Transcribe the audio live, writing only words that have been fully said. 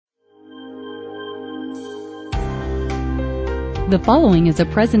The following is a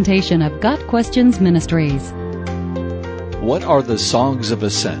presentation of Got Questions Ministries. What are the Songs of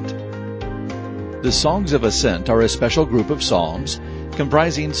Ascent? The Songs of Ascent are a special group of psalms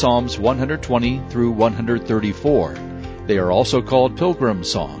comprising Psalms 120 through 134. They are also called pilgrim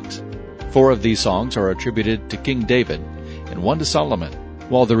songs. 4 of these songs are attributed to King David and 1 to Solomon,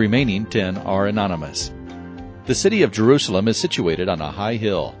 while the remaining 10 are anonymous. The city of Jerusalem is situated on a high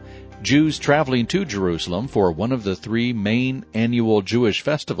hill. Jews traveling to Jerusalem for one of the 3 main annual Jewish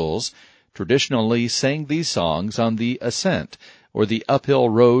festivals traditionally sang these songs on the Ascent, or the uphill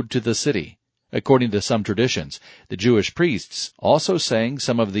road to the city. According to some traditions, the Jewish priests also sang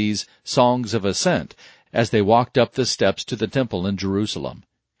some of these songs of ascent as they walked up the steps to the temple in Jerusalem.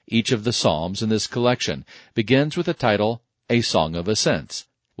 Each of the psalms in this collection begins with the title, A Song of Ascents.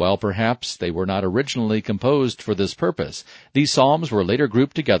 While perhaps they were not originally composed for this purpose, these psalms were later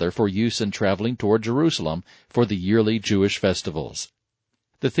grouped together for use in traveling toward Jerusalem for the yearly Jewish festivals.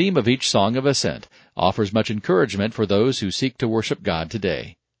 The theme of each Song of Ascent offers much encouragement for those who seek to worship God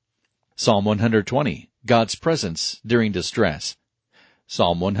today. Psalm 120, God's Presence During Distress.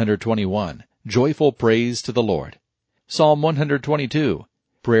 Psalm 121, Joyful Praise to the Lord. Psalm 122,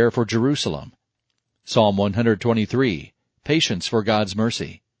 Prayer for Jerusalem. Psalm 123, Patience for God's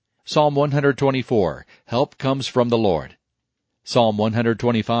Mercy. Psalm 124, Help Comes from the Lord. Psalm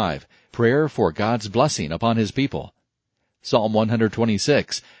 125, Prayer for God's Blessing upon His people. Psalm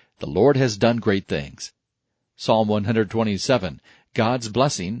 126, The Lord has done great things. Psalm 127, God's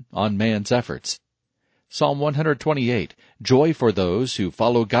Blessing on man's efforts. Psalm 128, Joy for those who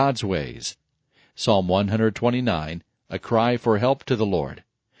follow God's ways. Psalm 129, A Cry for Help to the Lord.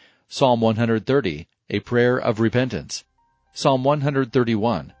 Psalm 130, A Prayer of Repentance. Psalm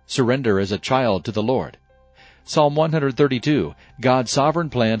 131, Surrender as a Child to the Lord. Psalm 132, God's Sovereign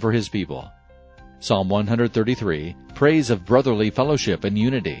Plan for His People. Psalm 133, Praise of Brotherly Fellowship and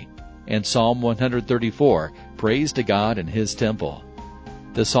Unity. And Psalm 134, Praise to God in His Temple.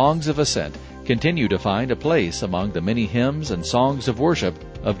 The Songs of Ascent continue to find a place among the many hymns and songs of worship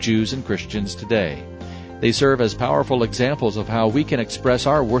of Jews and Christians today. They serve as powerful examples of how we can express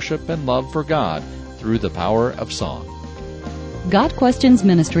our worship and love for God through the power of song. Got Questions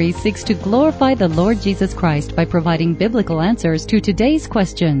Ministry seeks to glorify the Lord Jesus Christ by providing biblical answers to today's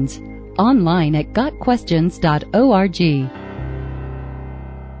questions. Online at GotQuestions.org.